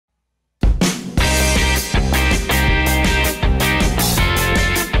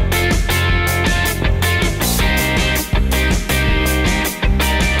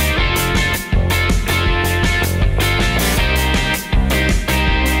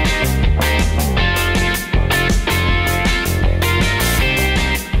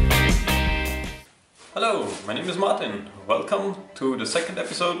my name is Martin. Welcome to the second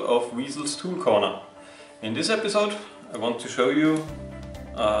episode of Weasel's Tool Corner. In this episode I want to show you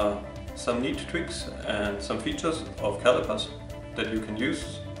some neat tricks and some features of calipers that you can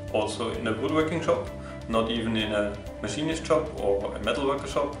use also in a woodworking shop, not even in a machinist shop or a metalworker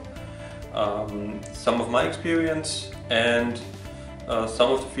shop. Some of my experience and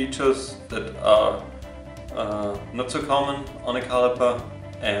some of the features that are not so common on a caliper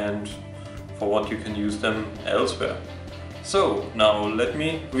and for what you can use them elsewhere. So now let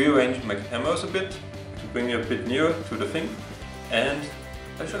me rearrange my cameras a bit to bring you a bit nearer to the thing, and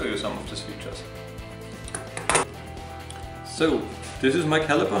I'll show you some of these features. So this is my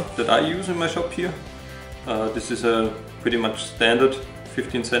caliper that I use in my shop here. This is a pretty much standard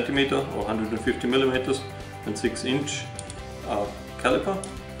 15 centimeter or 150 millimeters and 6 inch caliper.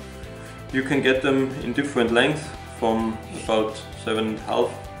 You can get them in different lengths from about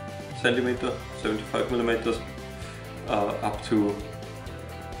 7.5 centimeter, 75 millimeters, up to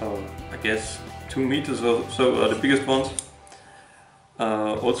I guess 2 meters or so are the biggest ones.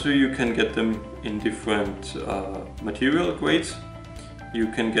 Also you can get them in different material grades.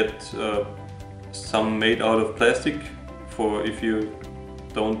 You can get some made out of plastic for if you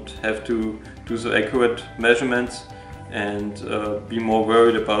don't have to do so accurate measurements and be more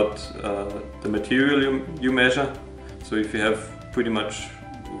worried about the material you measure. So if you have pretty much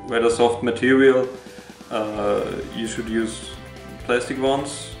rather soft material, you should use plastic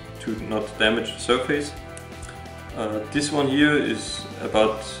ones to not damage the surface. This one here is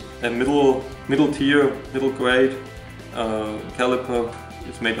about a middle tier, middle grade caliper.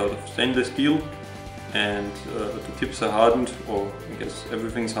 It's made out of stainless steel and the tips are hardened, or I guess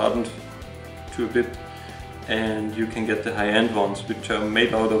everything's hardened to a bit, and you can get the high-end ones which are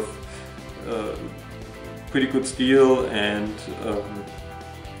made out of pretty good steel, and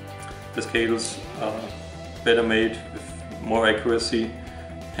the scales are better made with more accuracy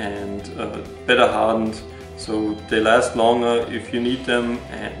and better hardened, so they last longer if you need them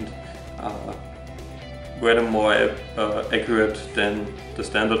and rather more accurate than the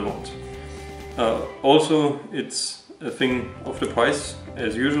standard ones. Also, it's a thing of the price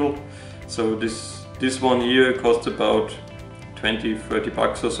as usual. So this one here costs about 20-30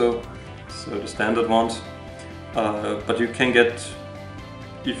 bucks or so, so the standard ones. But you can get,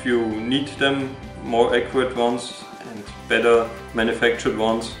 if you need them, more accurate ones and better manufactured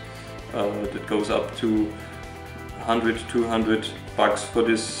ones. That goes up to 100-200 bucks for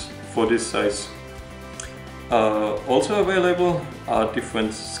this size. Also available are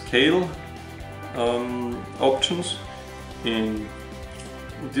different scale options. In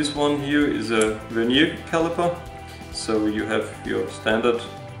this one here is a vernier caliper, so you have your standard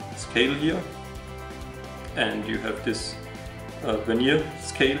scale here and you have this vernier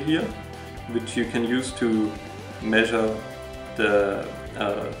scale here, which you can use to measure the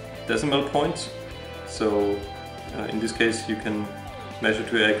decimal points. So in this case you can measure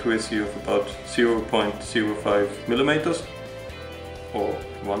to an accuracy of about 0.05 millimeters or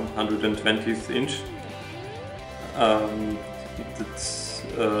 1/120th inch. It's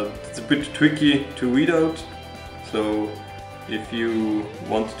a bit tricky to read out, so if you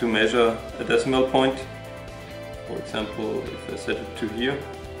want to measure a decimal point, for example, if I set it to here,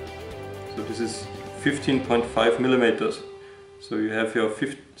 so this is 15.5 millimeters, so you have your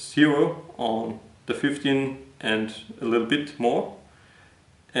 0 on the 15 and a little bit more,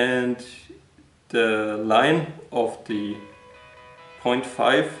 and the line of the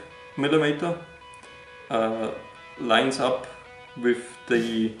 0.5 millimeter lines up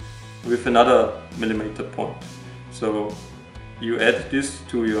with another millimeter point. So you add this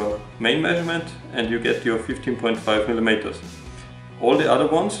to your main measurement and you get your 15.5 millimeters. All the other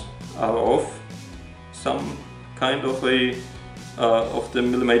ones are off some kind of the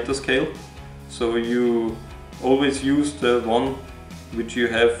millimeter scale, so you always use the one which you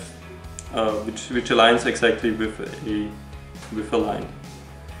have which aligns exactly with a line.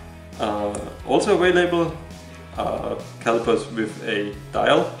 Also available are calipers with a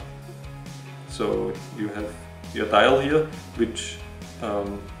dial. So you have your dial here, which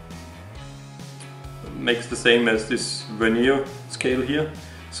makes the same as this vernier scale here.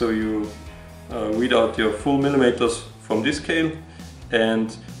 So you read out your full millimeters from this scale,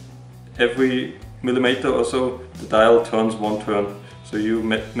 and every millimeter or so the dial turns one turn. So you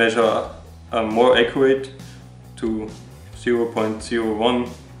measure more accurate to 0.01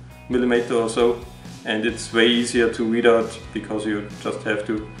 millimeter or so, and it's way easier to read out because you just have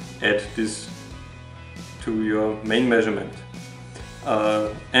to add this to your main measurement.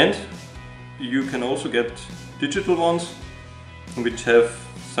 And you can also get digital ones which have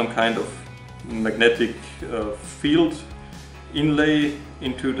some kind of magnetic field inlay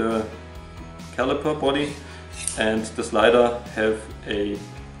into the caliper body, and the slider have a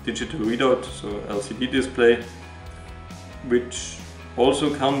digital readout, so LCD display, which also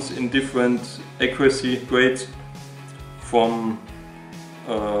comes in different accuracy grades from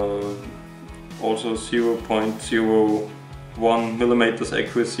also 0.01 millimeters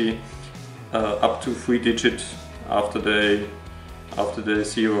accuracy up to 3 digits after the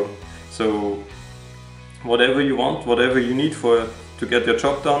 0. So whatever you want, whatever you need to get your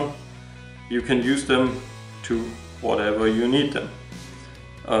job done, you can use them to whatever you need them.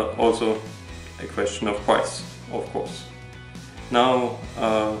 Also a question of price, of course. Now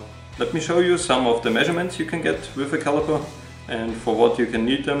let me show you some of the measurements you can get with a caliper and for what you can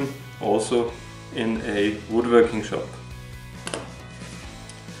need them also in a woodworking shop.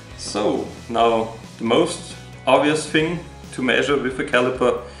 So now the most obvious thing to measure with a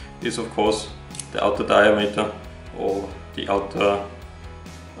caliper is of course the outer diameter or the outer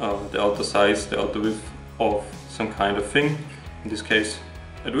size, the outer width of some kind of thing. In this case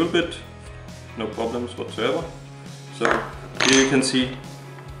a drill bit, no problems whatsoever. So here you can see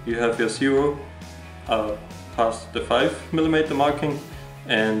you have your 0 past the 5mm marking,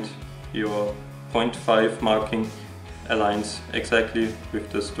 and your 0.5 marking aligns exactly with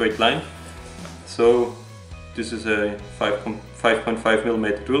the straight line. So this is a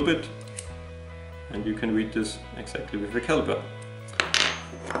 5.5mm drill bit, and you can read this exactly with a caliper.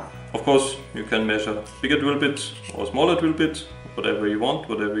 Of course you can measure bigger drill bits or smaller drill bits, whatever you want,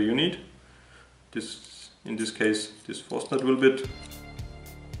 whatever you need. In this case, this Forstner drill bit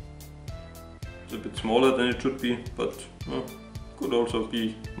is a bit smaller than it should be, but could also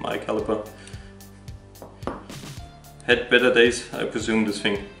be my caliper. Had better days, I presume, this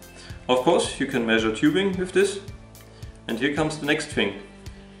thing. Of course you can measure tubing with this, and here comes the next thing.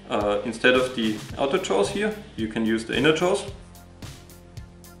 Instead of the outer jaws here, you can use the inner jaws,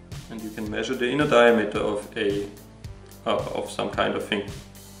 and you can measure the inner diameter of some kind of thing.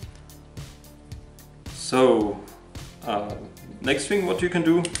 So next thing what you can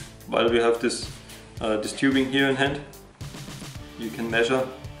do while we have this tubing here in hand, you can measure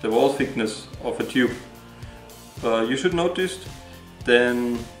the wall thickness of a tube. You should notice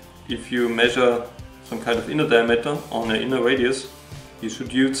then if you measure some kind of inner diameter on an inner radius, you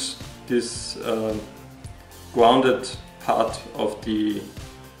should use this grounded part of the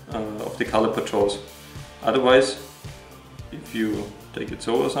caliper jaws. Otherwise, if you take it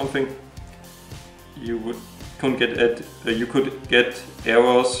so or something, you could get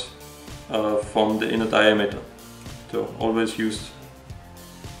errors from the inner diameter. So always use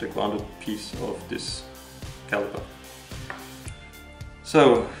the grounded piece of this caliper.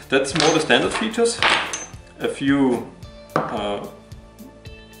 So that's more the standard features. A few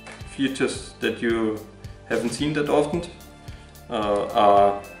features that you haven't seen that often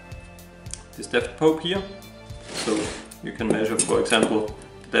are this depth probe here. So you can measure, for example,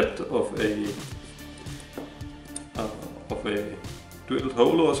 the depth of a drilled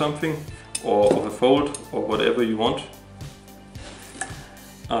hole or something, or of a fold, or whatever you want.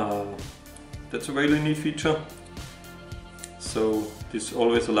 That's a really neat feature. So this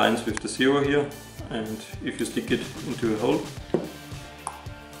always aligns with the 0 here, and if you stick it into a hole,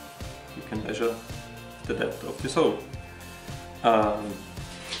 you can measure the depth of this hole.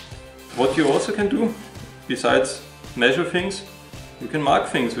 What you also can do, besides measure things, you can mark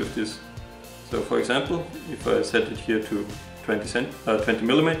things with this. So for example, if I set it here to 20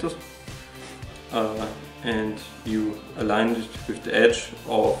 millimeters, and you align it with the edge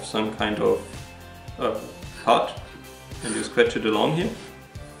of some kind of part, and you scratch it along here,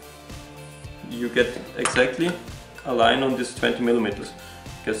 you get exactly a line on this 20 millimeters.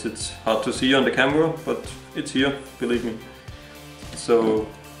 Guess it's hard to see on the camera, but it's here, believe me. So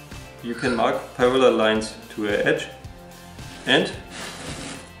you can mark parallel lines to an edge, and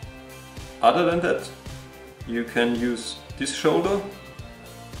other than that, you can use this shoulder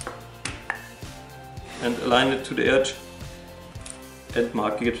and align it to the edge and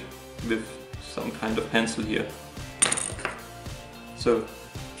mark it with some kind of pencil here. So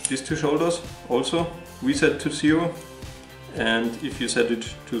these two shoulders also reset to 0, and if you set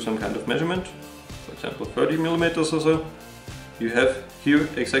it to some kind of measurement, for example 30 millimeters or so, you have here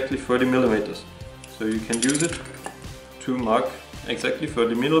exactly 30 millimeters. So you can use it to mark exactly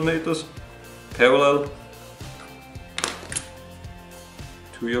 30 millimeters parallel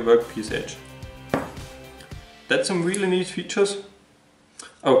to your workpiece edge. That's some really neat features.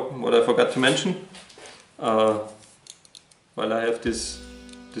 Oh, what I forgot to mention, while I have this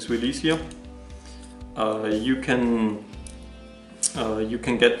release here, you can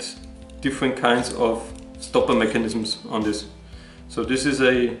get different kinds of stopper mechanisms on this. So this is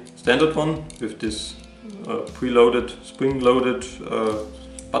a standard one with this preloaded, spring-loaded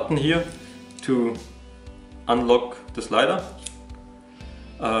button here to unlock the slider.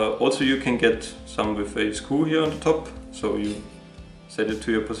 Also you can get some with a screw here on the top, so you set it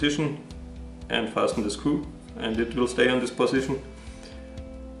to your position and fasten the screw and it will stay on this position.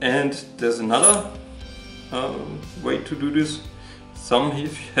 And there's another way to do this. Some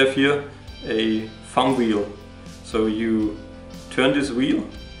have here a thumb wheel, so you turn this wheel,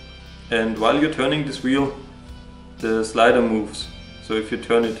 and while you're turning this wheel the slider moves. So if you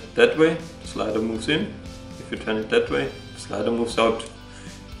turn it that way, the slider moves in. If you turn it that way, the slider moves out.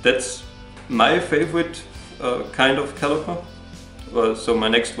 That's my favorite kind of caliper. So my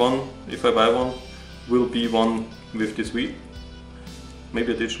next one, if I buy one, will be one with this wheel.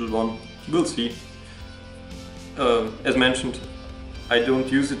 Maybe a digital one, we'll see. As mentioned, I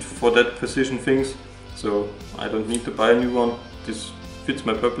don't use it for that precision things, so I don't need to buy a new one. This fits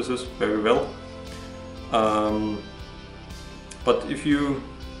my purposes very well. But if you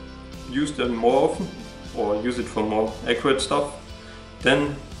use them more often or use it for more accurate stuff,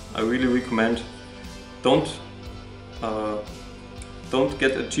 then I really recommend don't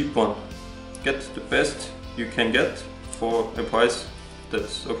get a cheap one. Get the best you can get for a price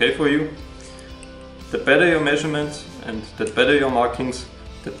that's okay for you. The better your measurements and the better your markings,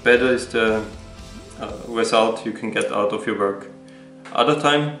 the better is the result you can get out of your work.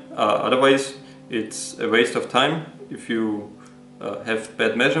 Otherwise it's a waste of time if you have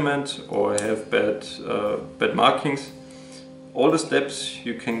bad measurements or have bad markings. All the steps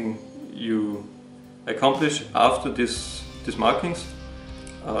you accomplish after these markings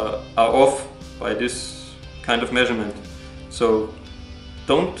are off by this kind of measurement. So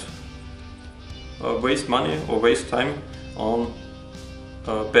don't waste money or waste time on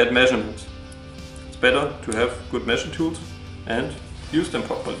bad measurements. It's better to have good measure tools and use them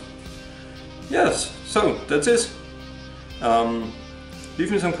properly. Yes, so that's it.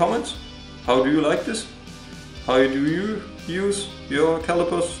 Leave me some comments. How do you like this? How do you use your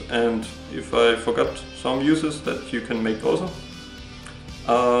calipers? And if I forgot some uses that you can make also.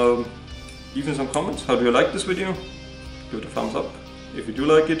 Leave me some comments. How do you like this video? Give it a thumbs up if you do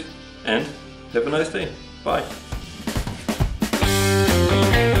like it, and have a nice day. Bye.